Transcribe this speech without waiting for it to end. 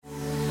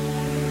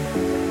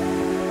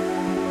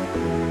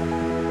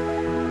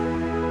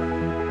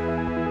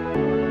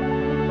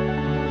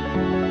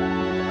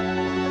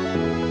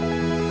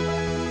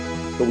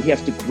we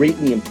have to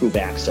greatly improve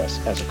access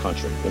as a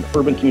country in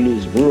urban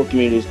communities, rural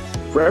communities,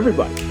 for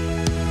everybody.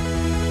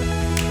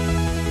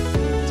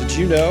 Did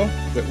you know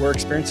that we're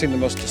experiencing the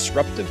most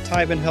disruptive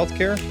time in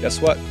healthcare?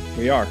 Guess what?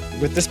 We are.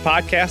 With this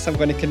podcast, I'm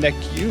going to connect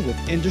you with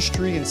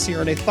industry and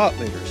CRNA thought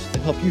leaders to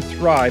help you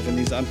thrive in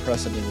these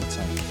unprecedented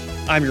times.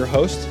 I'm your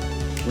host,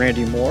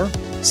 Randy Moore,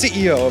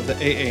 CEO of the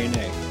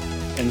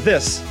AANA, and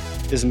this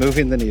is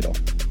Moving the Needle.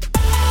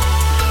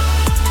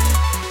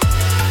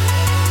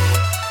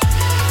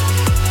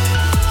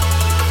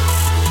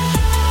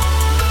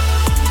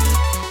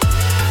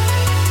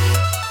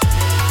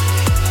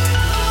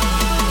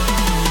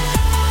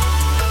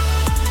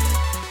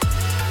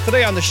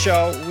 Today on the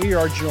show, we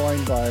are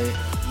joined by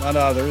none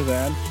other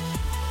than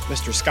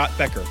Mr. Scott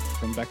Becker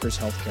from Becker's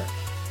Healthcare.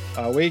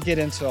 We get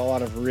into a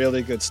lot of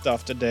really good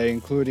stuff today,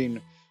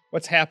 including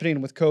what's happening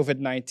with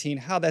COVID-19,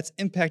 how that's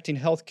impacting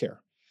healthcare,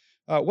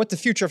 what the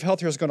future of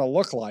healthcare is going to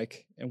look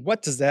like, and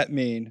what does that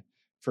mean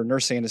for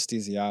nurse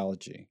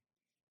anesthesiology.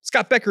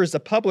 Scott Becker is the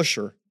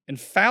publisher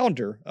and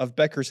founder of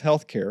Becker's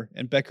Healthcare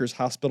and Becker's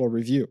Hospital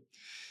Review.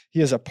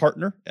 He is a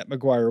partner at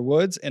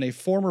McGuire-Woods and a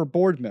former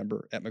board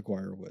member at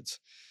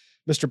McGuire-Woods.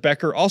 Mr.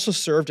 Becker also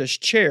served as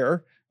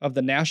chair of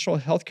the national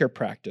healthcare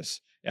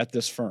practice at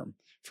this firm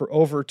for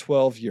over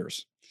 12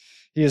 years.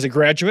 He is a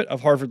graduate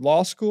of Harvard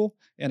Law School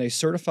and a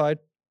certified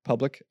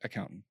public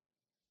accountant.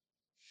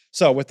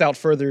 So without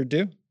further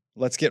ado,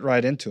 let's get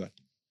right into it.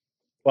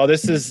 Well,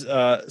 this is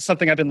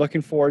something I've been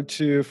looking forward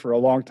to for a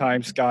long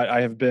time, Scott.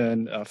 I have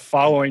been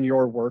following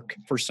your work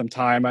for some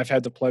time. I've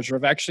had the pleasure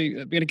of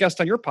actually being a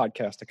guest on your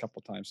podcast a couple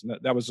of times, and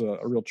that was a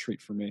real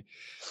treat for me.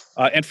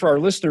 And for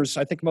our listeners,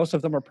 I think most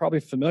of them are probably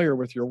familiar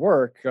with your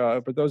work.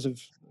 For those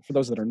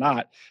that are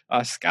not,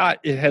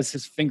 Scott has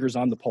his fingers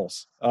on the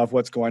pulse of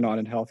what's going on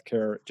in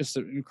healthcare. Just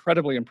an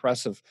incredibly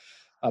impressive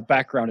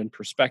background and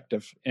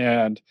perspective.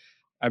 And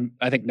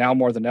I think now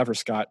more than ever,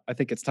 Scott, I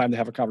think it's time to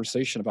have a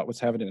conversation about what's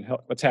happening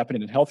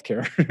in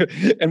healthcare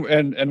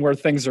and where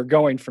things are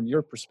going from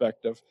your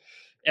perspective.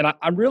 And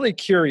I'm really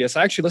curious.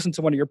 I actually listened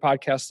to one of your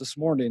podcasts this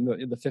morning,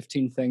 the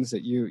 15 things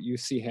that you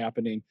see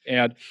happening.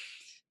 And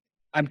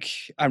I'm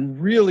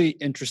really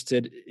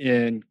interested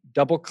in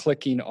double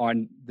clicking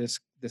on this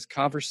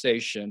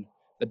conversation,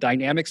 the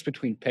dynamics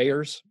between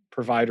payers,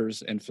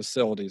 providers, and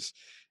facilities,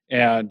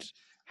 and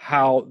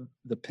how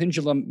the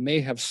pendulum may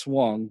have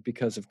swung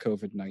because of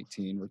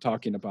COVID-19. We're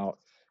talking about,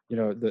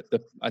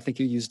 I think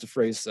you used the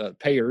phrase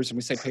payers, and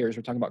we say payers,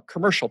 we're talking about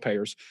commercial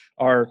payers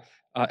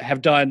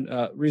have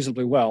done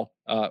reasonably well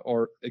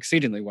or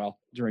exceedingly well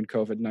during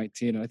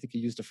COVID-19. And I think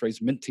you used the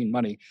phrase minting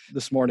money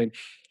this morning.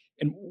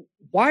 And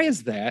why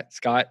is that,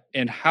 Scott?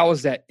 And how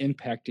is that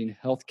impacting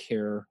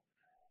healthcare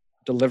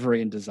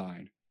delivery and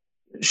design?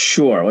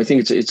 Sure. I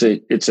think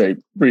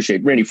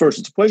appreciate Randy. First,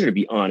 it's a pleasure to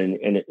be on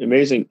and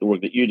amazing the work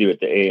that you do at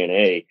the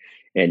AANA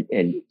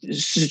and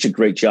such a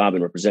great job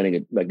in representing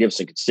a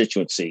magnificent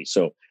constituency.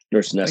 So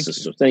nurse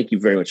anesthetists. So thank you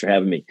very much for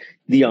having me.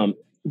 So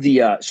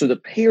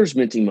the payers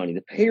minting money,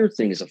 the payer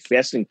thing is a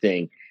fascinating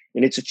thing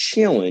and it's a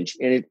challenge.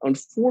 And it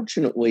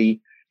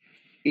unfortunately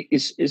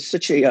is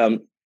such a,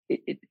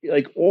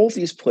 like all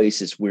these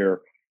places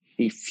where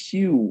a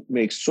few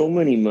make so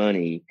much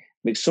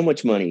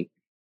money,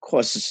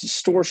 causes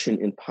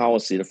distortion in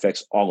policy that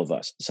affects all of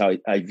us. That's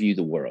how I view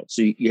the world.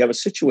 So you have a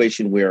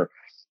situation where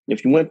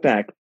if you went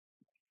back,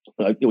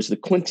 it was the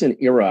Clinton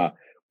era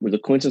where the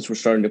Clintons were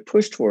starting to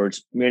push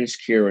towards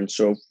managed care and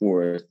so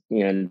forth.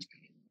 And,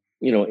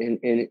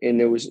 and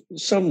there was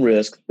some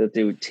risk that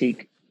they would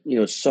take,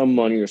 some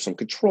money or some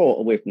control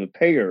away from the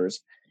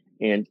payers.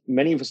 And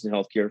many of us in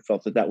healthcare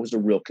felt that was a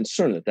real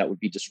concern, that would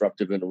be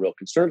disruptive and a real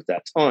concern at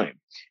that time.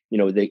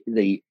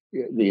 The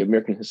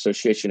American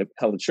Association of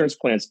Health Insurance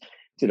Plans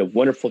did a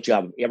wonderful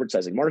job of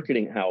advertising,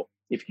 marketing, how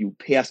if you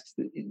passed,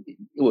 it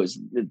was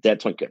at that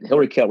time,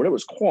 Hillary Clinton, whatever it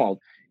was called,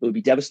 it would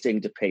be devastating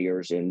to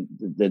payers and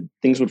the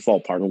things would fall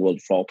apart and the world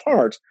would fall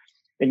apart.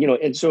 And,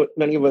 and so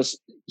many of us,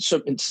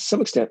 to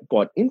some extent,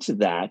 bought into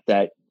that,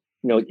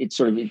 it's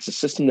a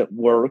system that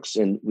works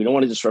and we don't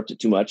want to disrupt it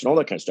too much and all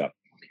that kind of stuff.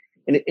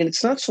 And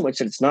it's not so much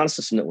that it's not a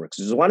system that works.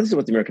 There's a lot of things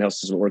about the American health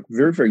system that work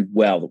very, very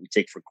well that we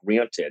take for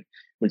granted.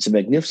 When it's a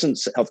magnificent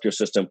healthcare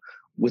system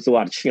with a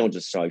lot of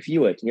challenges, that's how I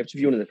view it. And you have to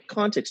view it in the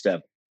context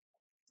of,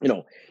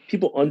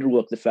 people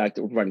underlook the fact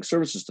that we're providing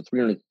services to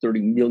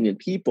 330 million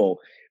people,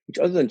 which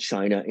other than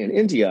China and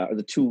India are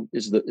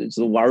is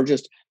the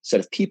largest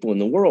set of people in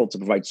the world to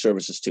provide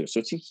services to.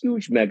 So it's a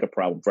huge mega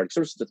problem providing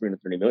services to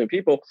 330 million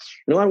people.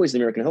 In a lot of ways, the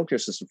American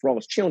healthcare system, for all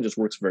its challenges,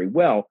 works very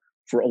well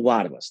for a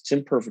lot of us. It's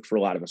imperfect for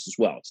a lot of us as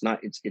well.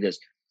 It has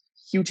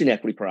huge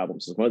inequity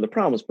problems is one of the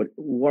problems, but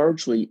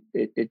largely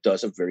it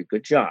does a very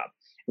good job.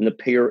 And the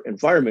payer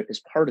environment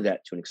is part of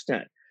that to an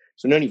extent.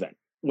 So in any event,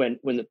 when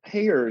the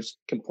payers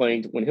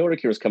complained, when Hillary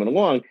Clinton was coming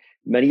along,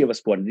 many of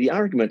us bought into the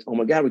argument, oh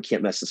my God, we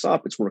can't mess this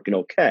up. It's working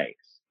okay.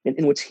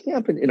 And what's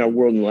happened in our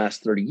world in the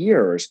last 30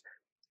 years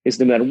is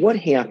no matter what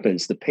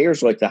happens, the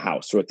payers are like the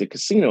house or like the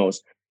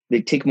casinos,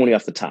 they take money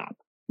off the top.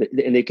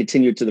 And they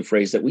continue to the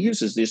phrase that we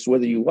use is this,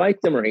 whether you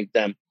like them or hate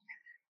them,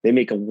 They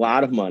make a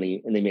lot of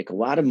money, and they make a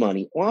lot of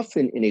money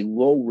often in a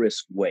low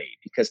risk way,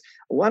 because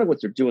a lot of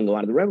what they're doing, a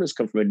lot of the revenues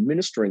come from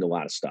administering a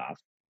lot of stuff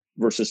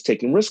versus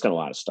taking risk on a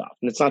lot of stuff.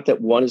 And it's not that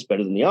one is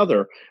better than the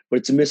other, but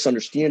it's a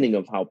misunderstanding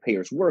of how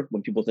payers work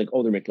when people think,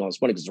 oh, they're making all this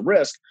money because of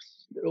risk.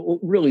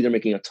 Really, they're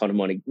making a ton of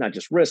money, not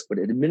just risk, but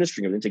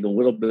administering it and taking a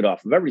little bit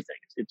off of everything.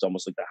 It's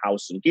almost like the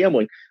house and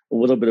gambling, a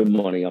little bit of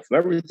money off of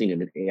everything,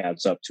 and it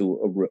adds up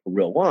to a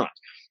real lot.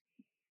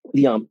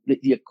 The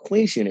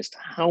equation as to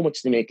how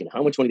much they make and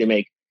how much money they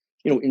make,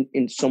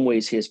 in some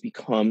ways has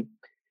become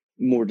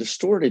more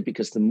distorted,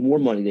 because the more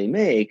money they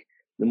make,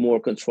 the more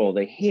control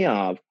they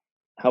have.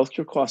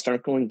 Healthcare costs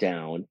aren't going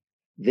down.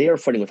 They are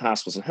fighting with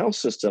hospitals and health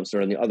systems that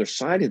are on the other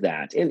side of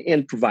that,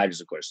 and providers,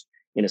 of course,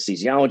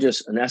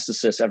 anesthesiologists,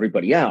 anesthetists,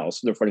 everybody else.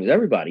 They're fighting with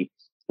everybody,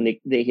 and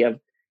they have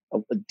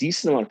a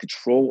decent amount of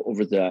control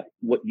over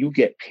what you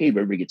get paid,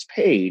 what everybody gets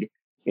paid,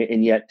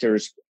 and yet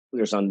there's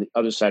on the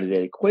other side of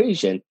that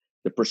equation,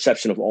 the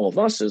perception of all of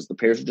us is the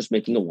payers are just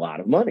making a lot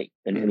of money,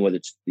 and whether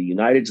it's the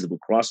Uniteds, the Blue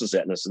Crosses,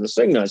 Aetnas, and the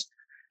Cignas,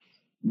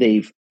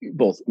 they've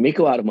both make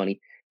a lot of money.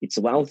 It's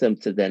allowed them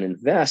to then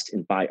invest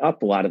and buy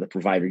up a lot of the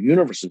provider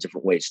universe in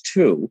different ways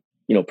too,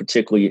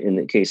 particularly in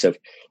the case of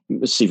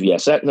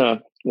CVS,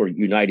 Aetna, or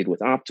United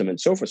with Optum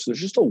and so forth. So there's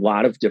just a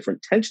lot of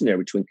different tension there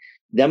between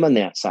them on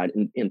that side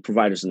and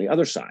providers on the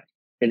other side.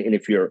 And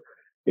if you're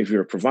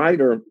a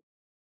provider,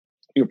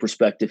 your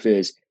perspective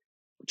is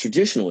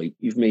traditionally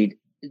you've made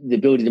the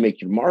ability to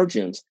make your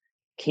margins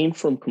came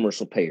from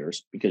commercial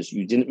payers, because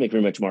you didn't make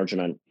very much margin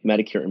on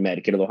Medicare and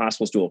Medicaid, although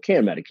hospitals do okay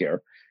on Medicare,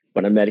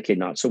 but on Medicaid,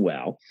 not so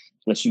well.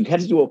 And so you had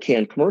to do okay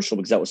on commercial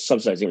because that was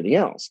subsidizing everything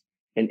else.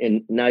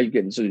 And now you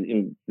get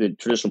into the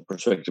traditional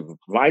perspective of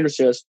providers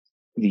is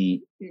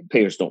the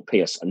payers don't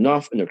pay us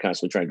enough, and they're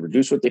constantly trying to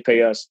reduce what they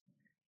pay us.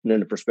 And then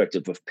the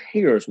perspective of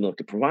payers, when they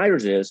look at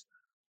providers, is,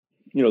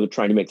 they're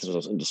trying to make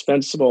themselves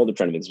indispensable. They're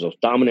trying to make themselves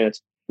dominant,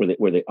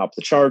 where they up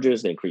the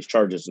charges, they increase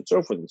charges, and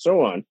so forth and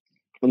so on.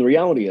 And the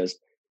reality is,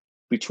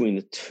 between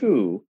the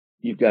two,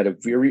 you've got a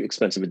very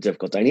expensive and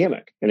difficult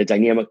dynamic, and a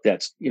dynamic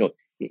that's,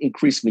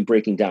 increasingly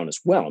breaking down as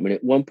well. I mean,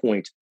 at one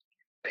point,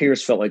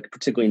 payers felt like,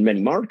 particularly in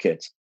many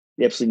markets,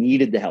 they absolutely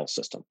needed the health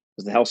system,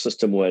 because the health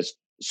system was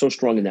so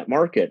strong in that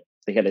market.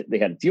 They had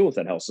to deal with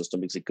that health system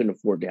because they couldn't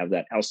afford to have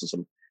that health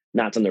system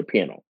not on their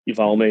panel. You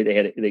follow me?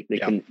 They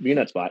couldn't be in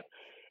that spot.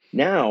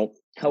 Now,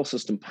 health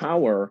system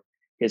power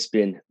has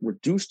been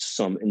reduced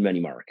some in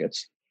many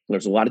markets.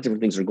 There's a lot of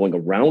different things that are going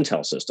around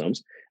health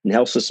systems, and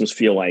health systems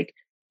feel like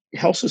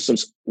health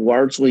systems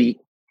largely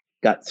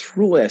got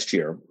through last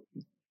year,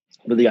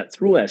 but they got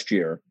through last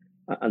year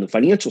on the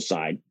financial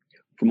side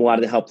from a lot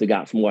of the help they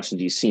got from Washington,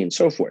 D.C. and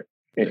so forth.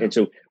 And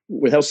so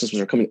where health systems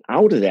are coming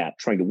out of that,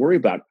 trying to worry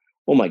about,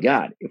 oh my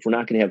God, if we're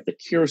not going to have the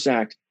CARES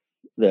Act,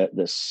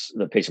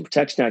 the Patient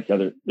Protection Act,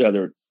 the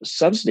other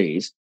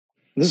subsidies,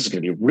 this is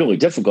going to be really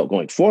difficult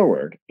going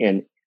forward. And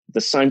at the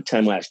same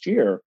time last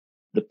year,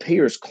 the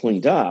payers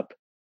cleaned up,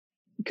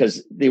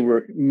 because they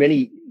were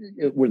when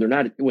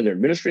they're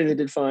administrated, they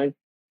did fine.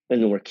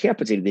 And then where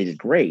capitated, they did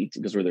great,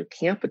 because where they're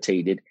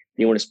capitated,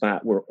 they were in a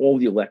spot where all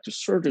the elective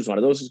surgeries, one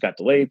of those got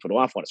delayed, put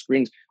off, a lot of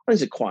screenings, all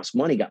things that cost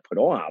money got put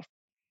off.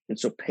 And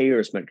so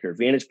payers, Medicare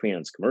Advantage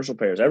plans, commercial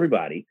payers,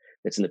 everybody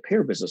that's in the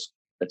payer business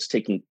that's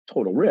taking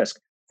total risk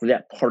for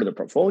that part of the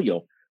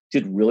portfolio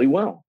did really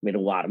well, made a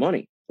lot of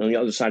money. On the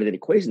other side of that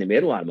equation, they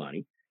made a lot of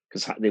money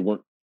because they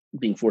weren't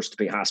being forced to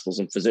pay hospitals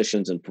and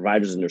physicians and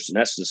providers and nurse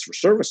anesthetists for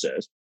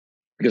services,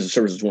 because the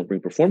services weren't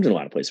being performed in a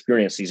lot of places. If you're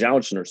an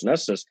anesthesiologist, nurse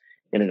anesthetist,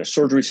 and in a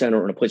surgery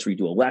center or in a place where you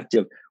do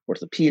elective,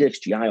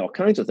 orthopedics, GI, all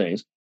kinds of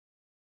things,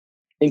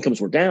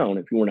 incomes were down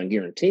if you weren't on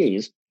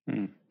guarantees,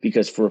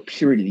 because for a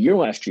period of the year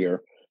last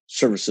year,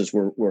 services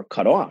were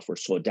cut off or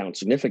slowed down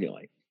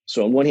significantly.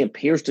 So on one hand,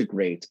 payers did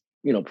great,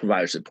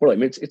 providers did poorly. I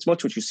mean, it's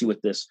much what you see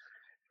with this.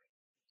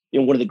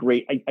 One of the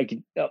great,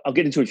 I'll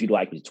get into it if you'd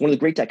like. It's one of the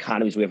great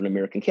dichotomies we have in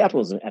American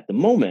capitalism at the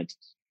moment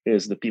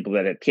is the people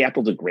that had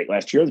capital did great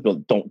last year, the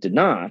people that did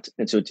not.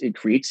 And so it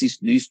creates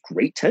these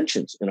great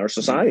tensions in our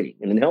society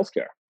and in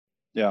healthcare.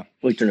 Yeah.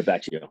 Let me turn it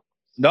back to you.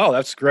 No,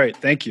 that's great.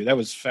 Thank you. That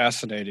was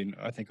fascinating,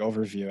 I think,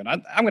 overview. And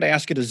I'm going to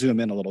ask you to zoom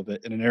in a little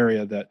bit in an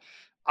area that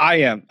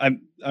I'm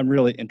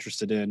really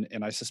interested in,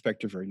 and I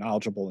suspect you're very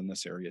knowledgeable in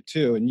this area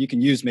too. And you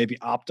can use maybe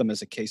Optum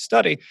as a case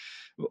study,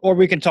 or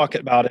we can talk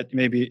about it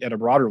maybe at a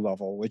broader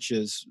level, which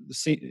is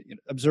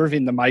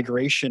observing the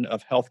migration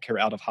of healthcare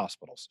out of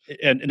hospitals.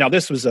 And now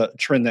this was a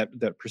trend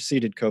that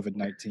preceded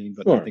COVID-19,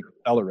 but I think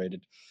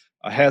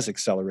has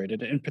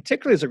accelerated, and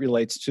particularly as it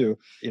relates to,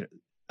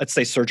 let's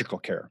say, surgical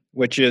care,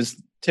 which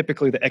is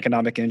typically the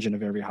economic engine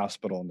of every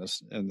hospital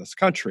in this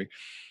country.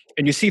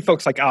 And you see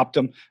folks like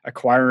Optum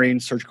acquiring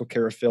surgical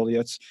care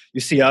affiliates.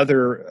 You see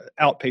other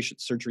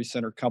outpatient surgery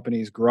center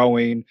companies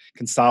growing,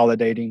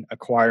 consolidating,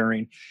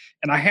 acquiring.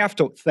 And I have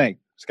to think,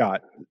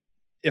 Scott,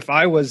 if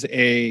I was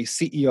a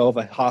CEO of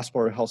a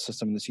hospital or health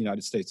system in the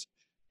United States,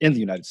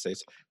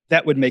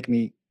 that would make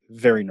me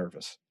very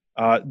nervous.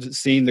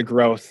 Seeing the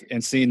growth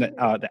and seeing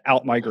the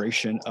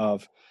out-migration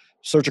of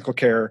surgical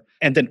care,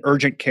 and then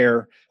urgent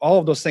care. All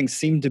of those things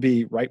seem to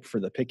be ripe for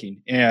the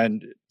picking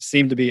and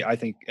seem to be, I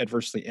think,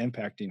 adversely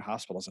impacting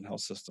hospitals and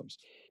health systems.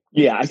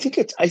 Yeah, I think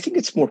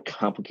it's more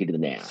complicated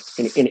than that.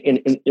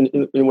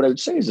 And what I would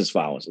say is as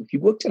follows: if you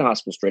looked at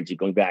hospital strategy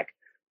going back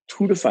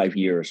 2 to 5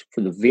 years,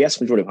 for the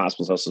vast majority of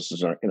hospitals, health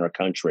systems in our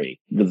country,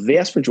 the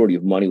vast majority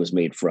of money was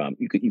made from,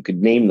 you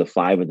could name the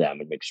five of them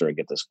and make sure I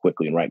get this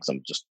quickly and right, because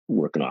I'm just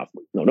working off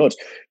no notes.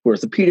 Were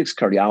orthopedics,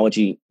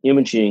 cardiology,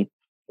 imaging,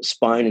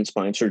 spine and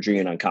spine surgery,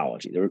 and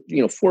oncology. There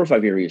were 4 or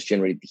 5 areas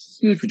generated the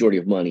huge majority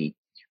of money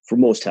for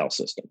most health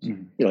systems.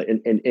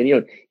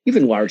 And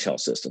even large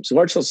health systems. So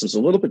large health systems are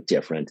a little bit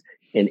different,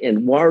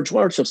 and large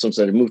health systems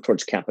that have moved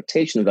towards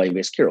capitation and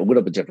value-based care are a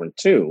little bit different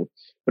too,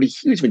 but a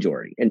huge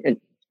majority. And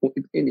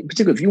in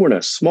particular, if you were in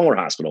a smaller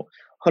hospital,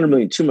 100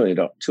 million, 2 million,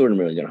 200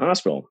 million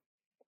hospital,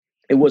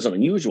 it wasn't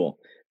unusual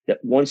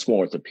that one small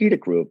orthopedic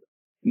group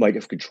might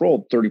have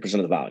controlled 30%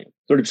 of the volume,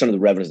 30% of the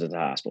revenues of the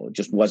hospital. It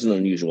just wasn't an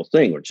unusual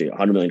thing. Where it's a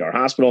 $100 million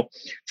hospital,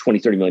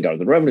 $20, $30 million of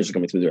the revenues are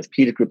coming through the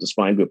orthopedic group, the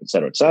spine group, et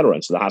cetera, et cetera.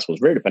 And so the hospital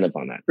is very dependent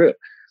upon that group.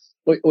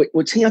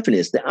 What's happened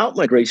is the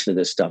outmigration of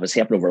this stuff has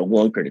happened over a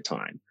long period of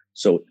time.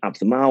 So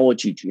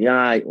ophthalmology,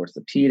 GI,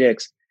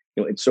 orthopedics,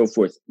 and so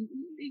forth,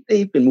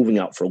 they've been moving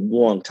out for a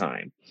long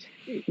time.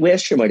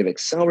 Last year might have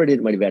accelerated,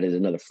 it might have added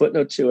another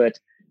footnote to it,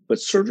 but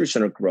surgery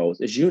center growth,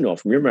 as you know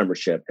from your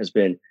membership,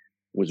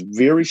 was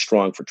very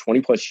strong for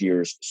 20 plus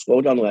years,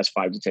 slowed down the last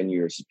 5 to 10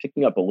 years,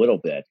 picking up a little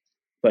bit,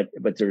 but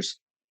there's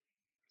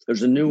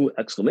a new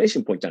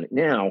exclamation point on it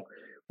now,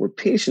 where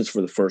patients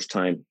for the first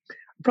time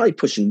are probably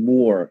pushing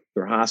more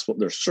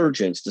their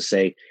surgeons to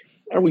say,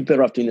 are we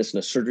better off doing this in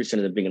a surgery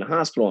center than being in a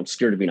hospital? I'm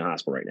scared to be in a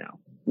hospital right now.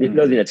 The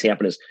other thing that's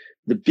happened is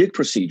the big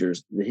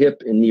procedures, the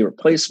hip and knee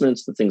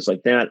replacements, the things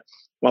like that,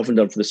 often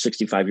done for the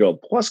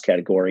 65-year-old plus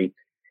category.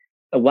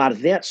 A lot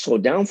of that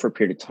slowed down for a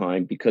period of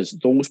time because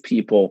those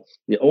people,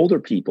 the older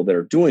people that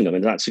are doing them,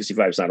 and not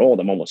 65 is not old,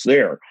 I'm almost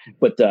there,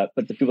 but the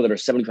people that are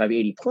 75,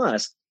 80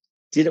 plus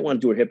didn't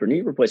want to do a hip or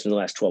knee replacement in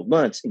the last 12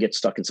 months and get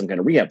stuck in some kind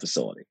of rehab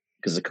facility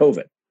because of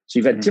COVID. So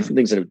you've had different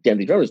things that have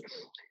damaged others.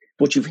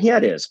 What you've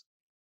had is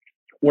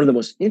one of the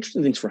most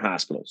interesting things for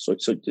hospitals.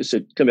 So just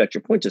to come back to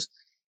your point, just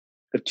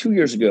 2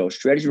 years ago,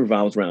 strategy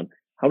revolves around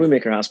how do we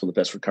make our hospital the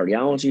best for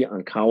cardiology,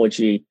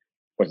 oncology,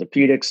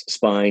 orthopedics,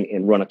 spine,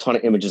 and run a ton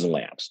of images and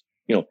labs.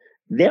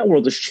 That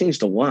world has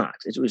changed a lot.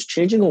 It was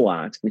changing a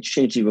lot, and it's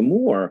changed even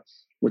more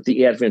with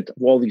the advent of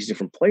all these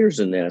different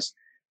players in this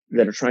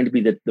that are trying to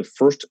be the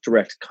first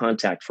direct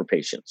contact for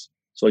patients.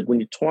 So like when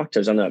you talk to,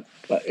 I was on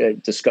a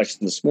discussion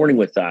this morning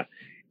with a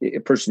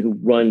person who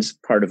runs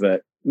part of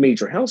a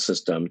major health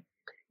system,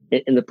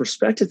 and the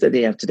perspective that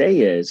they have today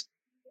is,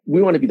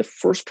 we want to be the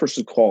first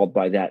person called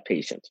by that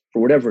patient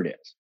for whatever it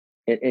is.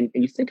 And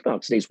you think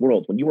about today's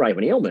world, when you arrive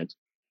an ailment,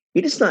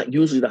 it is not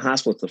usually the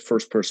hospital that's the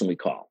first person we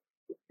call.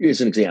 Here's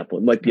an example.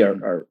 It might be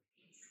our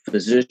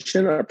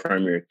physician, our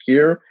primary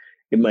care.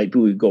 It might be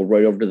we go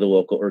right over to the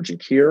local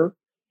urgent care.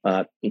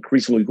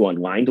 Increasingly, we go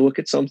online to look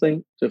at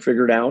something to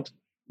figure it out.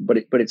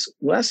 But it's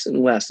less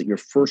and less that your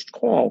first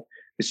call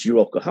is to your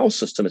local health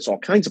system. It's all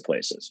kinds of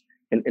places.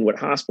 And what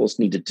hospitals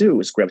need to do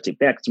is gravitate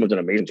back. Someone's done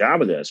an amazing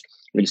job of this.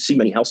 You see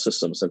many health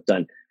systems have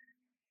done.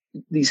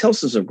 These health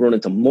systems have grown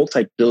into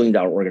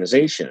multi-billion-dollar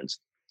organizations.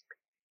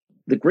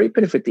 The great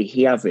benefit they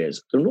have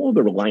is they're no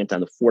longer reliant on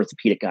the 4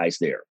 orthopedic guys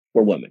there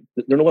or women.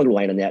 They're no longer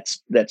reliant on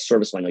that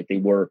service line like they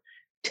were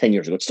 10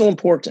 years ago. It's still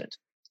important,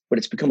 but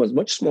it's become a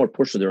much smaller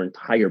portion of their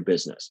entire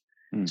business.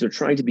 So they're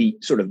trying to be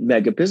sort of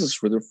mega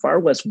business where they're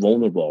far less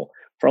vulnerable,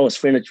 far less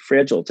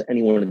fragile to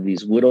any one of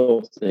these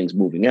little things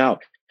moving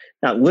out.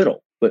 Not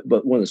little, but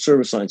one of the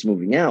service lines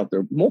moving out.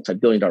 They're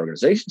multi-billion-dollar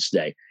organizations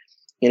today,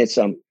 and it's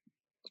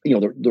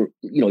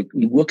you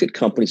look at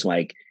companies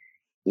like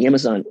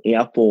Amazon,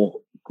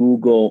 Apple,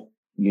 Google,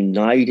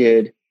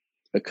 United,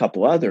 a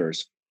couple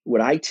others.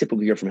 What I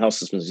typically hear from health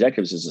system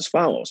executives is as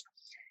follows: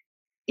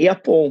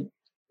 Apple,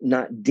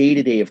 not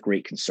day-to-day of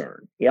great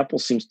concern. Apple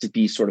seems to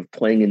be sort of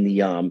playing in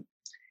the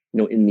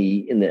in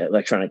the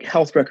electronic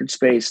health record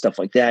space, stuff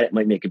like that. It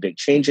might make a big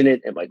change in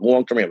it. It might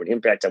long-term have an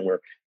impact on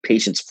where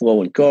patients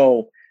flow and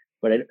go.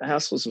 But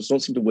health systems don't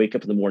seem to wake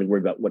up in the morning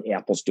worried about what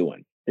Apple's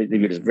doing. They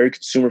view it as a very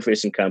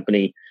consumer-facing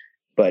company,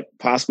 but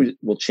possibly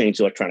will change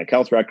the electronic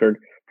health record,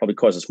 probably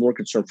causes more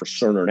concern for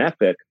Cerner and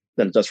Epic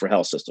than it does for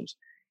health systems.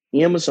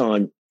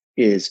 Amazon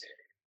is,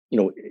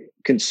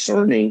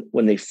 concerning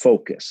when they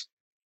focus.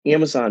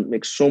 Amazon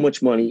makes so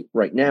much money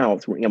right now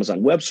through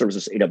Amazon Web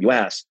Services,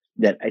 AWS,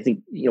 that I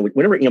think,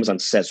 whenever Amazon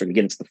says they're going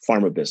to get into the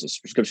pharma business,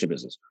 prescription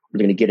business, or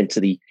they're going to get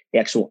into the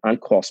actual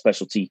on-call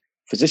specialty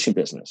physician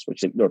business,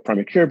 which or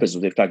primary care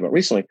business they've talked about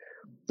recently,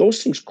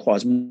 those things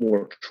cause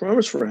more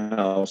tremors for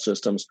health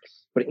systems.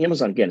 But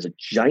Amazon, again, is a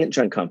giant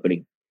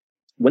company.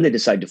 When they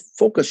decide to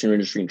focus in your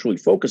industry and truly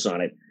focus on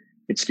it,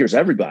 it scares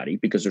everybody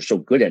because they're so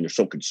good and they're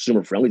so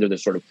consumer friendly. They're the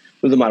sort of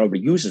the model we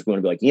use is we want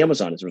to be like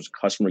Amazon in terms of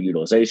customer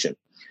utilization.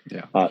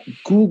 Yeah.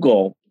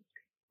 Google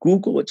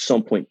at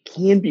some point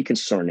can be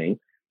concerning.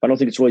 I don't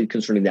think it's really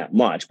concerning that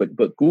much, but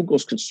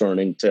Google's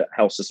concerning to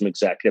health system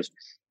executives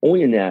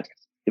only in that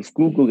if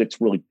Google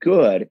gets really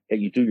good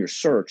and you do your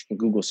search and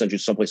Google sends you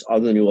someplace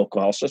other than your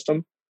local health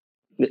system,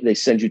 they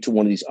send you to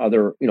one of these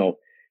other,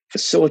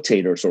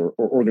 facilitators or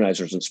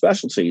organizers and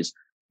specialties,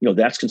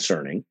 that's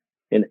concerning.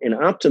 And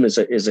Optum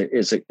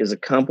is a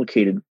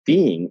complicated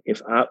being.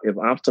 If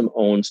Optum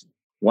owns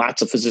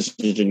lots of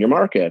physicians in your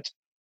market,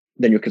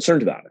 then you're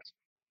concerned about it.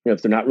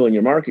 If they're not really in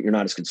your market, you're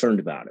not as concerned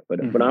about it.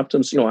 But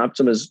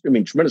Optum is,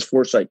 tremendous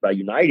foresight by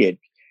United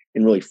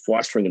in really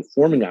fostering and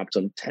forming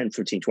Optum 10,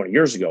 15, 20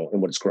 years ago,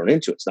 and what it's grown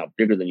into. It's now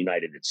bigger than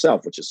United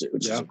itself, which is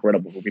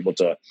incredible for people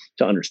to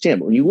understand.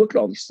 But when you look at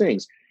all these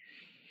things,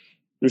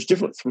 there's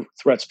different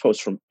threats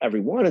posed from every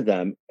one of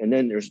them. And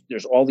then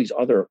there's all these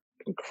other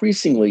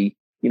increasingly,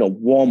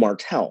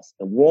 Walmart Health.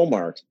 And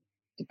Walmart,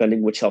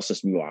 depending which health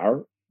system you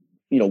are,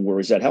 where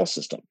is that health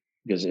system?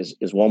 Because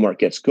as Walmart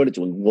gets good at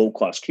doing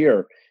low-cost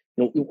care,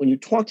 when you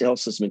talk to health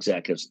system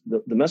executives,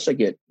 the message I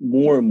get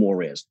more and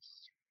more is,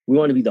 we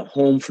want to be the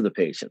home for the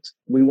patient.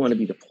 We want to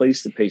be the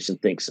place the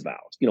patient thinks about,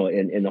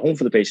 and the home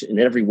for the patient in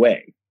every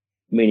way,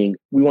 meaning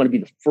we want to be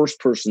the first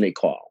person they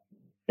call.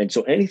 And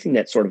so anything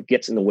that sort of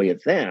gets in the way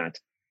of that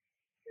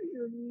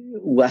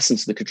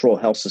lessens the control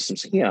health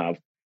systems have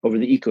over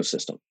the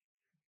ecosystem.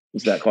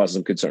 So that causes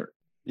them concern.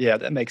 Yeah,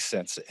 that makes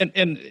sense.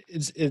 And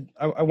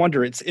I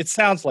wonder, it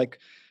sounds like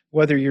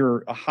whether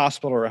you're a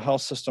hospital or a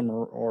health system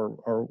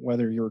or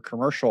whether you're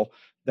commercial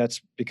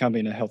that's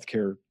becoming a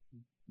healthcare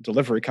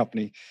delivery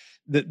company,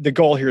 the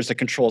goal here is to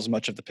control as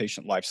much of the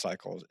patient life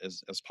cycle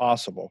as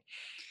possible.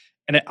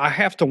 And I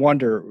have to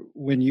wonder,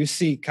 when you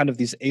see kind of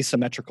these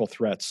asymmetrical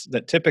threats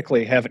that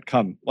typically haven't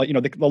come, like,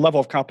 the level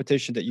of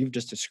competition that you've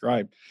just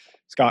described,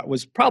 Scott,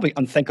 was probably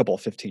unthinkable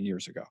 15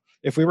 years ago.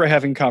 If we were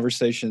having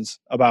conversations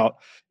about,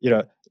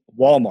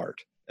 Walmart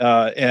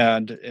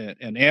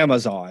and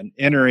Amazon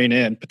entering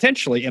in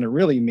potentially in a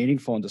really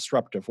meaningful and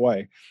disruptive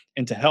way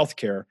into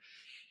healthcare,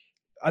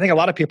 I think a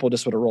lot of people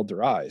just would have rolled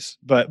their eyes.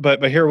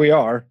 But here we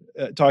are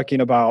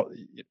talking about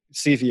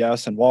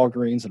CVS and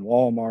Walgreens and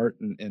Walmart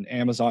and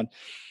Amazon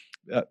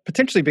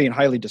potentially being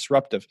highly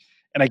disruptive.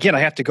 And again, I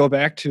have to go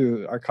back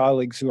to our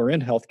colleagues who are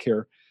in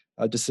healthcare,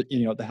 the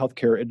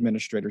healthcare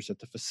administrators at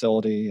the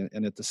facility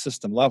and at the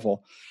system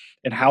level,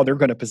 and how they're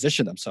going to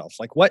position themselves.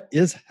 Like, what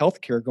is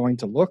healthcare going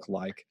to look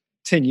like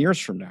 10 years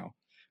from now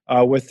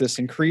with this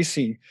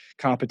increasing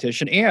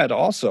competition, and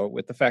also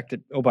with the fact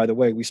that, oh, by the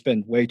way, we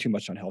spend way too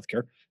much on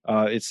healthcare.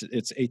 It's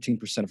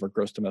 18% of our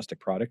gross domestic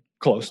product,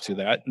 close to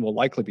that, and will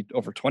likely be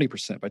over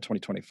 20% by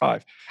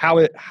 2025. How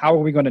are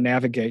we going to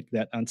navigate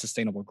that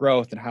unsustainable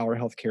growth, and how are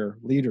healthcare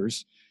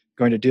leaders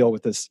going to deal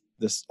with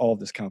all of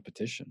this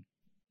competition?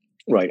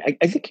 Right.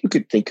 I think you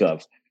could think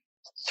of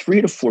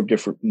 3 to 4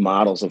 different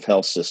models of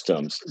health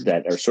systems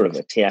that are sort of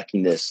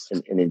attacking this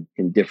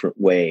in different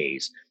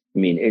ways.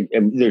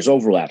 And there's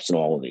overlaps in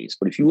all of these.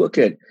 But if you look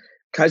at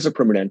Kaiser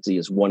Permanente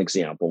is one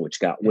example,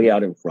 which got way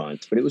out in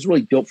front, but it was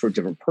really built for a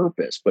different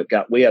purpose, but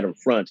got way out in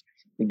front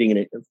in being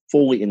a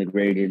fully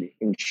integrated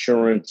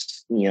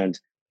insurance and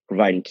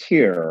providing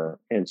care.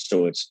 And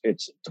so it's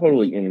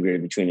totally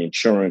integrated between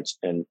insurance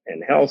and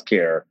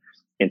healthcare.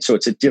 And so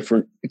it's a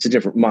different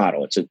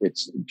model.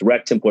 It's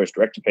direct to employers,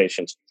 direct to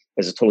patients,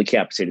 as a totally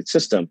capitated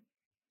system,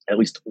 at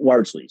least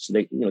largely. So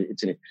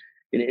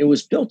it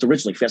was built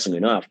originally,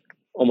 fascinatingly enough,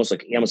 almost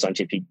like Amazon,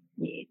 JP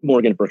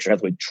Morgan, Berkshire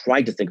Hathaway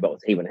tried to think about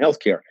with Haven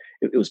Healthcare.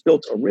 It was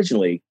built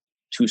originally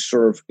to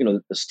serve,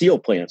 the steel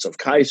plants of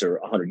Kaiser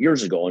 100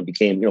 years ago, and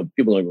became,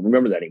 people don't even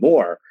remember that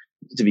anymore,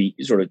 to be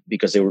sort of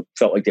because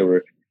felt like they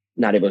were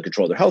not able to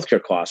control their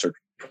healthcare costs or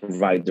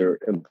provide their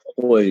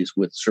employees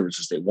with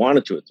services they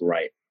wanted to at the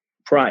right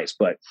price.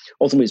 But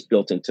ultimately, it's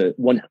built into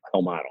one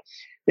health model.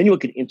 Then you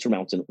look at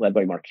Intermountain, led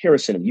by Mark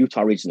Harrison of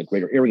Utah region, the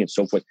greater area, and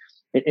so forth.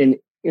 And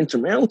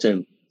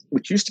Intermountain,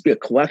 which used to be a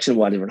collection of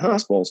a lot of different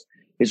hospitals,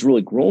 has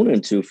really grown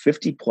into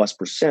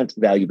 50+%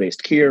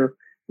 value-based care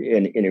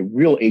and a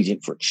real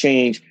agent for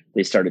change.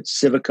 They started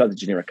Civica, the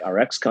generic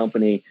RX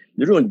company.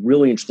 They're doing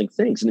really interesting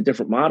things in a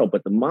different model.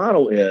 But the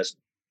model is,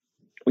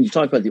 when you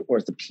talk about the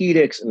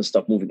orthopedics and the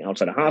stuff moving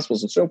outside of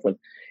hospitals and so forth,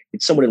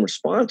 it's somewhat in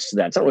response to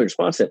that. It's not really a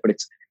response to that, but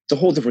it's a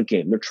whole different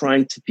game. They're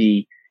trying to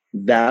be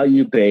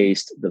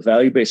value-based, the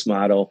value-based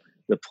model,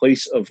 the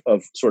place of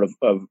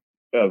the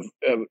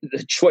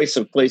choice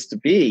of place to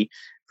be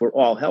for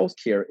all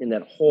healthcare in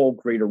that whole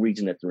greater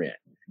region that they're in.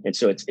 And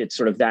so it's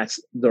sort of, that's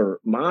their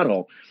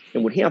model.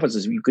 And what happens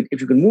is,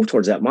 if you can move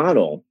towards that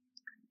model,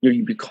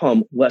 you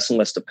become less and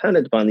less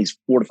dependent upon these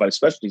 4 to 5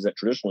 specialties that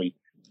traditionally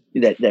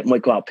that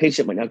might go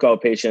outpatient, might not go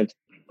outpatient,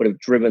 but have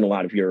driven a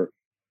lot of your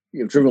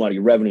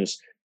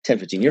revenues 10,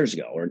 15 years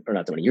ago, or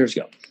not that many years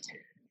ago.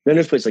 Then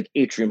there's places like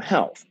Atrium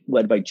Health,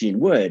 led by Gene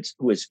Woods,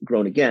 who has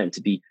grown again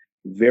to be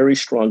very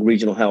strong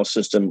regional health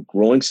system,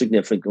 growing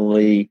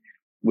significantly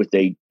with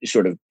a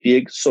sort of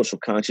big social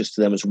conscience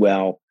to them as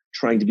well,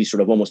 trying to be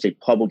sort of almost a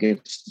public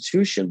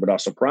institution, but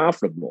also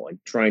profitable, and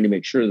trying to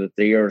make sure that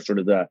they are sort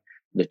of the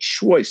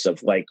choice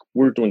of, like,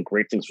 we're doing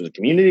great things for the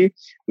community.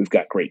 We've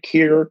got great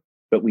care,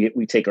 but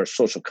we take our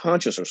social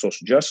conscious, our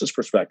social justice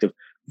perspective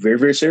very,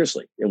 very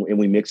seriously. And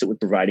we mix it with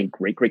providing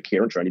great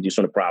care and trying to do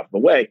so in a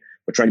profitable way.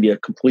 but trying to be a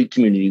complete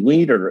community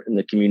leader in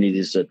the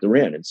communities that they're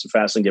in. It's a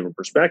fascinating different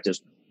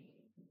perspectives.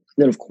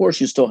 Then, of course,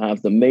 you still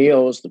have the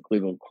Mayos, the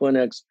Cleveland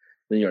Clinics,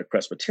 the New York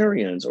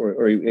Presbyterians,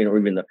 or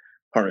even the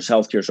Partners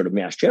Healthcare, sort of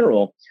Mass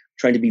General,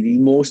 trying to be the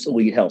most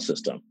elite health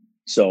system.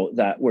 So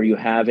that where you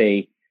have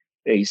a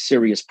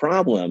serious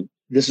problem,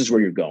 this is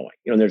where you're going.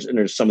 And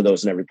there's some of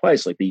those in every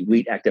place, like the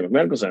elite academic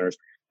medical centers,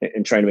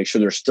 and trying to make sure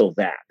there's still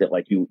that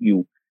like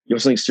you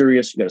have something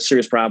serious, you got a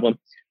serious problem,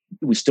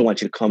 we still want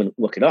you to come and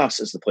look at us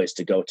as the place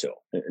to go to,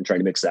 and trying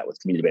to mix that with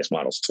community-based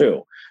models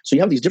too. So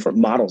you have these different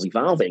models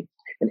evolving,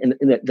 and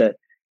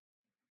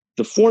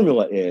the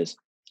formula is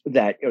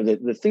that,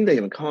 the thing they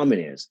have in common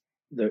is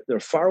they're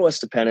far less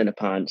dependent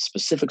upon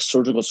specific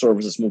surgical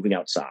services moving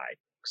outside,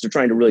 because they're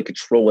trying to really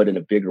control it in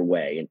a bigger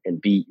way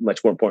and be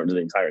much more important to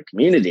the entire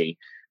community.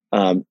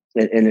 And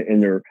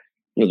they're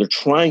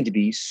trying to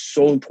be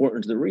so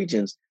important to the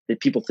regions that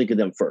people think of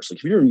them first. Like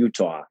if you're in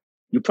Utah,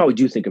 you probably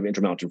do think of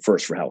Intermountain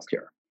first for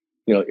healthcare.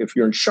 If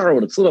you're in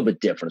Charlotte, it's a little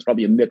bit different. It's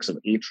probably a mix of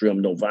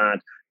Atrium,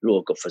 Novant, your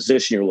local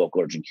physician, your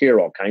local urgent care,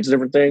 all kinds of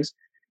different things.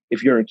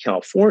 If you're in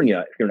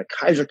California, if you're in a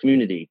Kaiser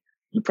community,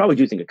 you probably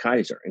do think of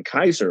Kaiser. And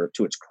Kaiser,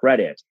 to its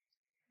credit,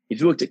 if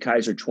you looked at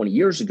Kaiser 20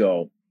 years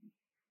ago,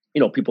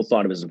 people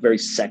thought of it as a very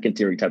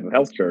secondary type of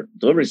healthcare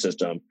delivery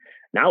system.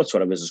 Now it's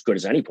thought of as good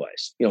as any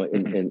place, a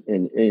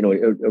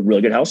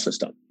really good health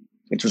system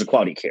in terms of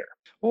quality care.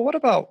 Well, what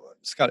about,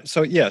 Scott?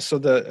 So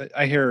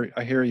I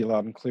hear you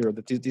loud and clear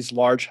that these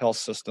large health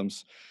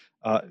systems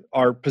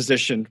are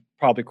positioned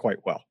probably quite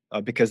well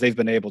because they've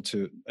been able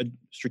to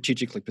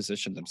strategically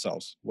position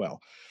themselves well.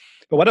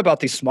 But what about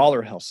these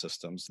smaller health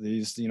systems?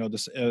 These,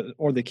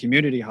 or the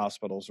community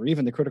hospitals, or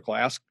even the critical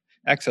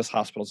access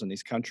hospitals in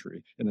this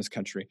country.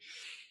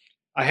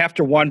 I have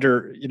to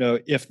wonder,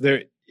 if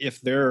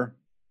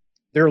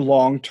their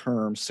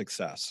long-term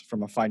success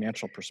from a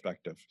financial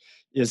perspective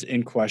is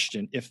in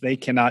question if they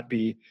cannot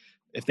be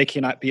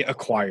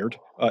acquired,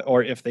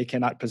 or if they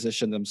cannot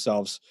position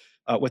themselves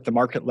with the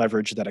market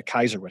leverage that a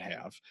Kaiser would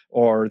have,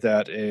 or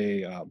that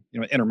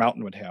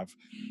Intermountain would have.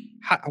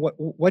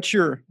 What's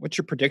your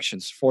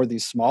predictions for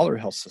these smaller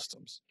health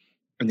systems?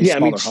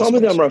 Some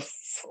of them are.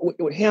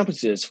 What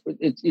happens is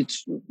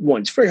it's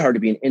very hard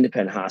to be an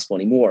independent hospital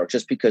anymore,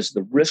 just because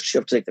the risks you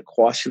have to take, the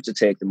costs you have to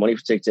take, the money you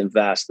have to take to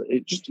invest.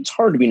 It's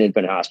hard to be an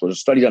independent hospital. There's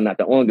a study done not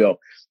that long ago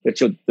that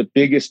showed the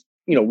biggest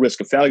risk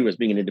of failure is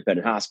being an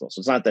independent hospital. So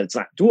it's not that it's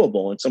not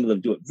doable, and some of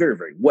them do it very,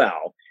 very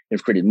well and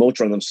have created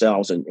moats around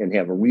themselves and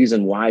have a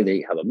reason why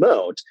they have a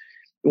moat.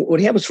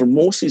 What happens for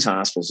most of these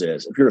hospitals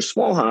is, if you're a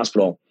small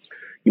hospital,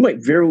 you might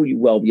very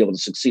well be able to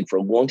succeed for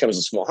a long time as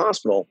a small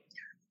hospital,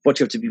 but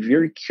you have to be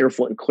very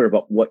careful and clear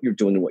about what you're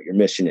doing and what your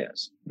mission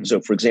is. Mm-hmm. So,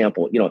 for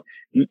example,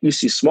 you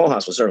see small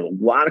hospitals. There are a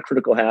lot of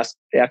critical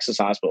access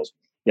hospitals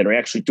that are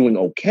actually doing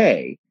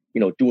okay,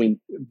 doing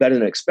better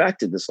than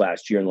expected this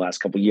last year and the last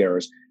couple of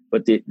years.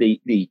 But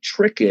the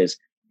trick is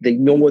they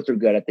know what they're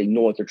good at. They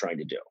know what they're trying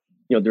to do.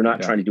 They're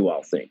not trying to do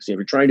all things. If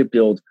you're trying to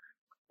build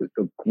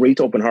a great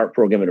open heart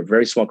program at a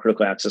very small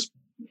critical access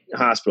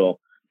hospital,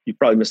 you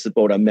probably missed the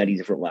boat on many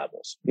different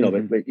levels,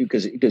 but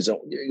because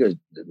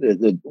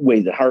the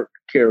way the heart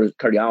care,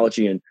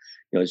 cardiology, and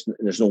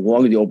there's no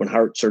longer the open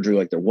heart surgery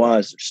like there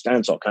was. There's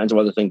stents, all kinds of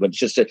other things, but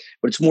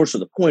it's more so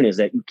the point is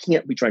that you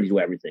can't be trying to do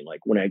everything. Like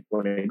when I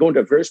go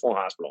into a very small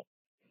hospital,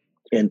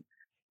 and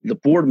the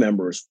board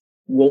members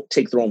won't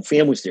take their own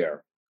families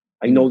there,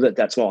 I know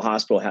that small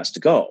hospital has to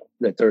go.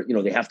 That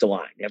they have to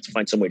line. They have to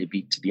find some way to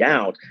be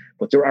out.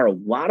 But there are a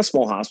lot of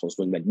small hospitals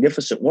doing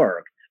magnificent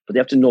work, but they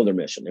have to know their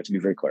mission. They have to be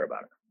very clear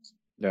about it.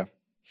 Yeah.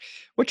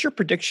 What's your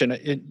prediction?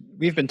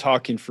 We've been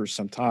talking for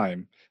some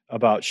time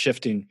about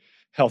shifting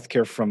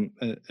healthcare from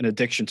an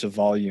addiction to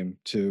volume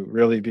to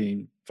really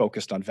being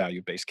focused on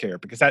value-based care,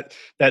 because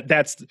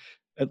that's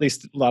at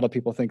least a lot of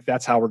people think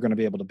that's how we're going to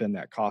be able to bend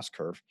that cost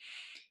curve.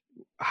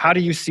 How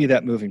do you see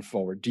that moving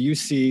forward? Do you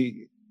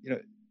see,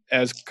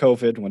 as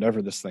COVID,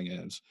 whatever this thing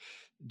is,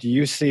 do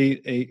you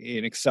see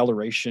an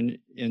acceleration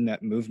in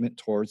that movement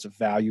towards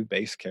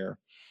value-based care?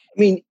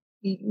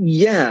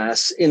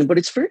 Yes, but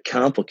it's very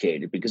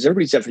complicated because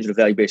everybody's definition of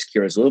value-based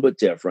care is a little bit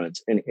different.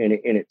 And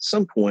at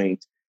some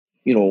point,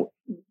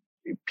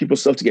 people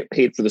still have to get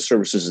paid for the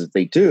services that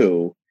they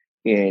do.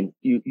 And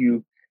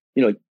you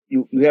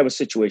have a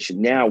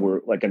situation now where,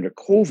 like under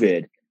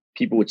COVID,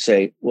 people would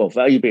say, well,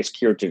 value-based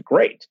care did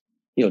great.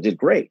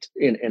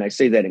 And I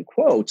say that in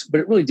quotes, but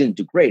it really didn't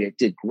do great. It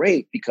did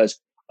great because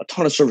a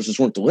ton of services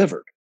weren't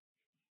delivered.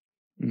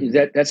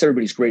 Mm-hmm. That's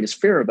everybody's greatest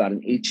fear about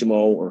an HMO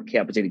or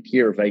capitated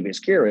care or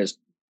value-based care is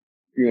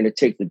you're going to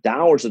take the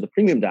dollars of the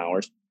premium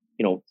dollars,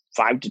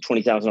 $5,000 to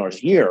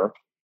 $20,000 a year,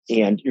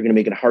 and you're going to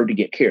make it hard to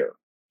get care.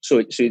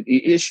 So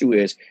the issue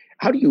is,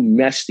 how do you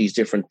mesh these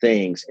different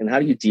things, and how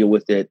do you deal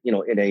with it, in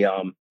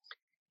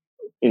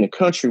a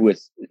country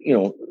with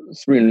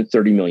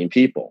 330 million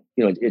people?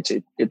 It's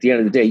at the end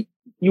of the day,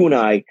 you and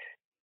I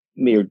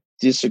may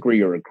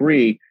disagree or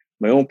agree.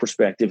 My own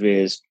perspective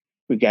is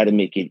we got to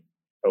make it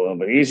a little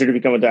bit easier to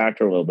become a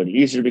doctor, a little bit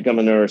easier to become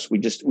a nurse. We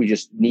just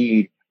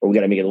need or we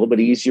got to make it a little bit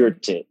easier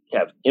to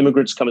have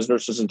immigrants come as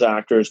nurses and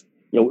doctors.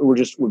 We're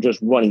just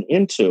running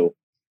into,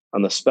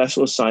 on the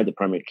specialist side, the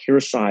primary care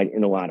side,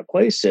 in a lot of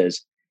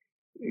places,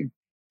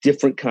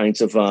 different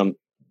kinds of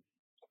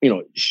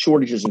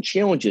shortages and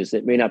challenges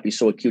that may not be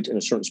so acute in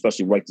a certain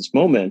specialty right this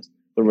moment,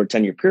 but over a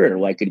 10-year period are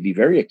likely to be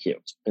very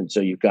acute. And so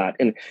you've got,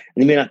 and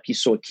they may not be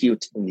so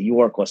acute in New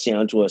York, Los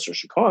Angeles, or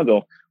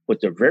Chicago, but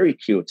they're very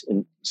acute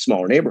in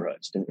smaller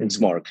neighborhoods and in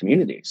smaller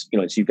communities.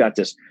 So you've got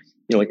this,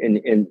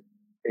 and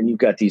you've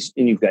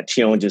got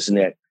challenges in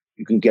that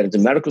you can get into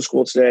medical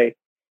school today,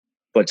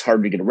 but it's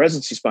hard to get a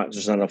residency spot because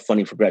there's not enough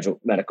funding for graduate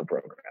medical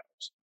programs.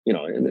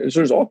 And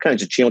there's all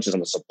kinds of challenges on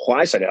the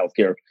supply side of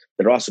healthcare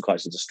that are also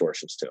causing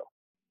distortions too.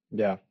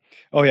 Yeah.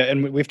 Oh, yeah.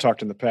 And we've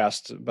talked in the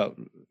past about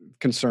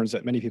concerns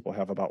that many people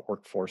have about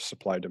workforce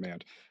supply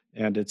demand,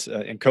 and it's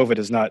and COVID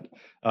has not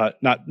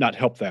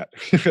helped that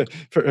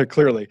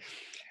clearly.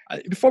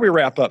 Before we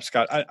wrap up,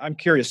 Scott, I'm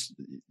curious: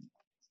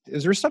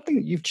 is there something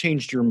that you've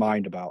changed your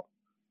mind about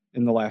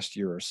in the last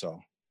year or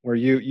so, where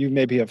you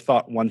maybe have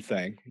thought one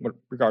thing,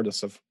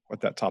 regardless of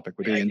what that topic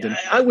would be?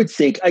 I would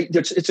think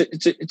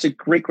it's a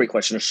great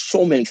question. There's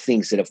so many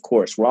things that, of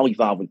course, we're all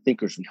evolving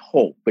thinkers, we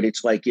hope, but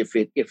it's like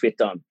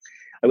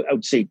I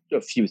would say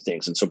a few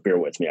things, and so bear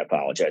with me, I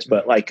apologize.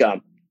 But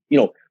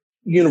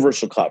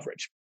universal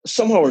coverage.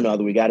 Somehow or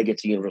another, we got to get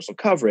to universal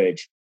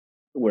coverage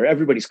where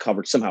everybody's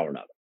covered somehow or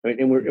another. Right?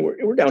 And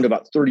we're down to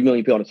about 30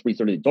 million people out of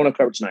 330 that don't have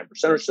coverage, 9%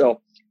 or so.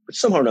 But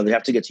somehow or another, they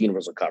have to get to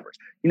universal coverage.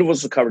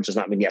 Universal coverage does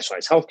not mean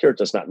nationalized healthcare. It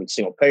does not mean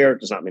single payer. It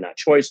does not mean not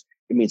choice.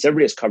 It means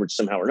everybody has coverage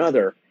somehow or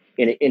another.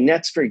 And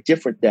that's very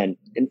different than,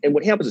 and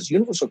what happens is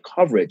universal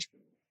coverage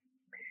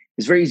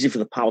is very easy for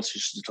the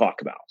politicians to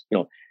talk about.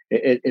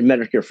 In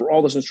Medicare for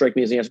all doesn't strike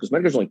me as the answer, because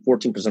Medicare is only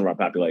 14% of our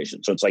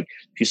population. So it's like,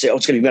 if you say,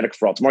 it's going to be Medicare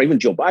for all tomorrow, even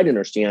Joe Biden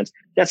understands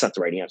that's not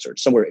the right answer.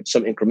 It's some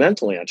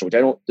incremental answer, which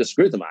I don't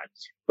disagree with them on.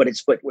 But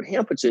what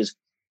happens is,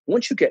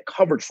 once you get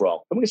coverage for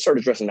all, I'm going to start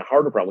addressing the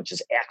harder problem, which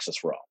is access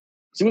for all.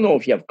 So even though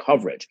if you have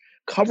coverage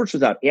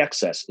without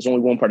access is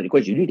only one part of the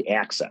equation. You need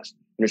access.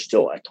 And there's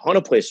still a ton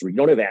of places where you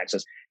don't have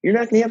access. You're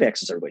not going to have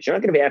access to everybody. You're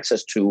not going to have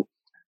access to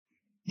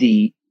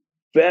the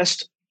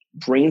best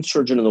brain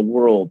surgeon in the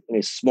world in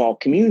a small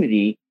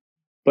community,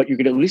 but you're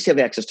going to at least have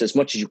access to as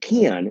much as you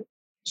can,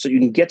 so you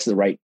can get to the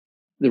right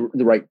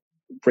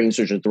brain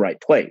surgeon at the right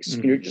place.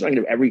 Mm-hmm. And you're just not going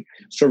to have every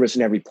service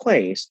in every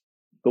place,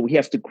 but we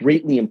have to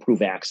greatly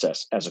improve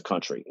access as a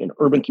country in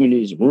urban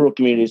communities, rural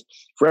communities,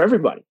 for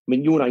everybody. I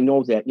mean, you and I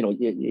know that,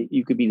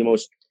 you could be the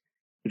most,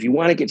 if you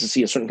want to get to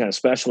see a certain kind of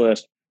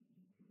specialist,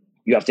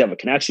 you have to have a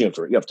connection.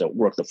 You have to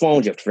work the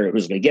phones. You have to figure out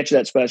who's going to get you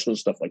that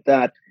specialist, stuff like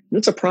that. And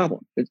it's a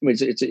problem.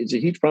 It's a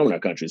huge problem in our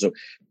country. So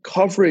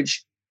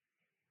coverage,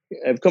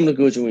 I've come to the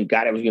conclusion we've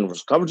got to have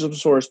universal coverage of a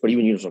source, but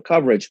even universal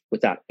coverage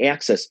without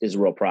access is a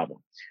real problem.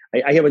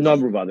 I have a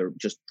number of other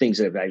just things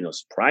that have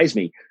surprised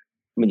me.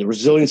 I mean, the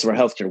resilience of our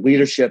healthcare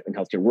leadership and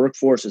healthcare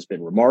workforce has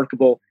been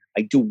remarkable.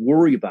 I do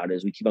worry about it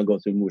as we keep on going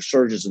through more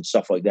surges and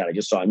stuff like that. I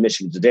just saw in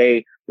Michigan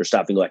today, they're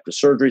stopping elective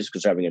surgeries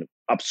because they're having an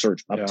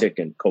uptick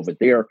in COVID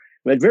there.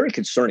 I mean, very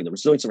concerning. The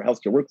resilience of our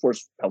healthcare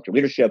workforce, healthcare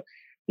leadership,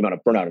 the amount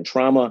of burnout and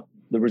trauma,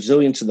 the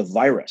resilience of the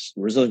virus.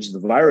 The resilience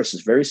of the virus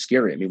is very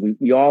scary. I mean,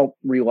 we all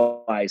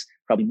realize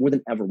probably more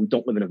than ever, we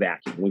don't live in a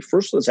vacuum. When we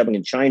first saw this happening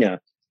in China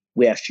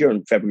last year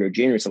in February,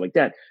 January, something like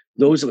that,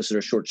 those of us that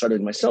are short-sighted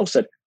like myself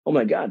said, oh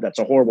my God, that's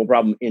a horrible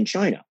problem in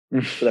China.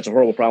 But that's a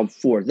horrible problem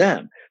for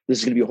them. This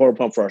is going to be a horrible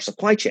problem for our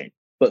supply chain.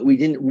 But we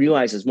didn't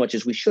realize as much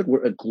as we should.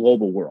 We're a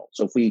global world.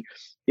 So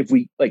if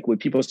we like when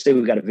people say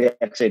we've got to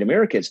vaccinate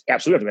Americans,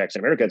 absolutely have to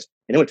vaccinate Americans,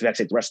 and then we have to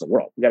vaccinate the rest of the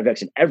world. We've got to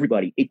vaccinate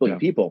everybody, 8 billion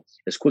people,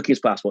 as quickly as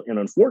possible. And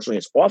unfortunately,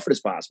 as often as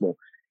possible,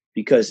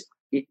 because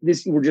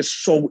we're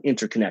just so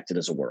interconnected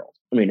as a world.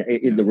 I mean,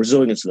 the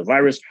resilience of the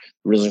virus,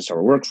 the resilience of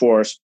our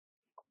workforce,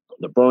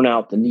 the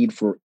burnout, the need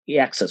for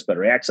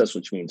better access,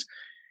 which means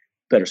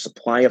better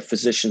supply of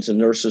physicians and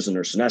nurses and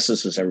nurse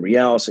anesthetists, everybody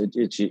else.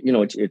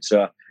 It's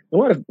a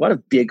lot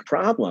of big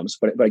problems,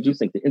 but I do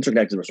think the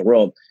interconnected of the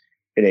world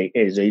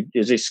is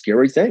a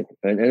scary thing,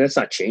 and that's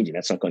not changing.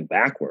 That's not going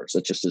backwards.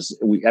 It just is.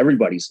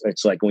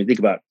 It's like when we think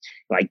about,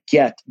 I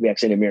get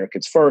vaccinating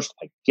Americans first.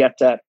 I get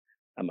that.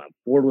 I'm on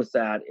board with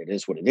that. It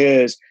is what it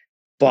is.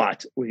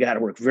 But we got to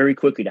work very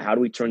quickly to how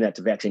do we turn that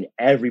to vaccine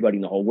everybody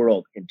in the whole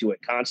world and do it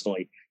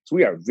constantly. So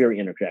we are a very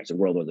interconnected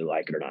world, whether they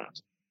like it or not.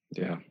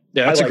 Yeah,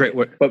 that's a great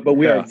way. But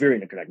we are a very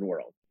interconnected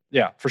world.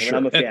 Yeah, for sure.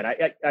 I'm a fan.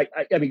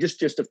 I mean, just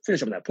to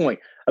finish up on that point,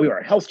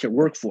 our healthcare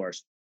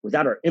workforce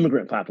without our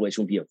immigrant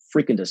population would be a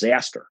freaking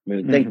disaster. I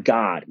mean, thank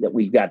God that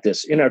we've got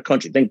this in our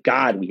country. Thank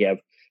God we have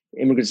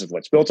immigrants. Is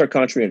what's built our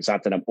country. And it's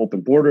not that I'm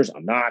open borders.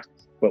 I'm not.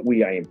 But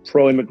I am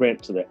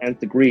pro-immigrant to the nth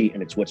degree,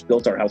 and it's what's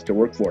built our healthcare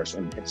workforce,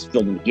 and it's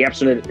filling the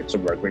gaps in it. It's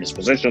some of our greatest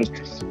positions.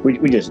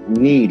 We just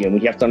need, and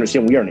we have to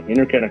understand we are in an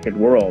interconnected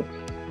world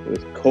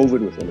with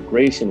COVID, with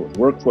immigration, with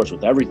workforce,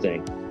 with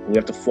everything. We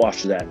have to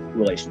foster that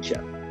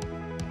relationship.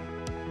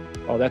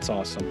 Oh, that's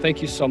awesome.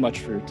 Thank you so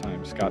much for your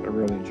time, Scott. I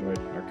really enjoyed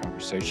our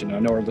conversation. I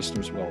know our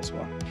listeners will as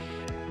well.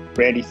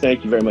 Randy,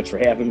 thank you very much for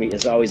having me.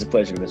 It's always a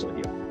pleasure to visit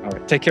with you. All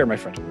right. Take care, my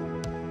friend.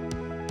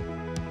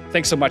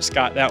 Thanks so much,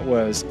 Scott. That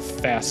was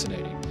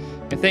fascinating.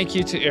 And thank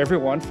you to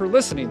everyone for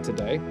listening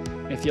today.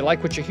 And if you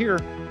like what you hear,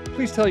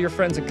 please tell your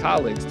friends and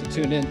colleagues to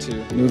tune in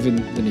to Moving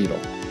the Needle.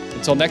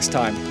 Until next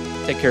time,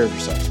 take care of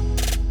yourself.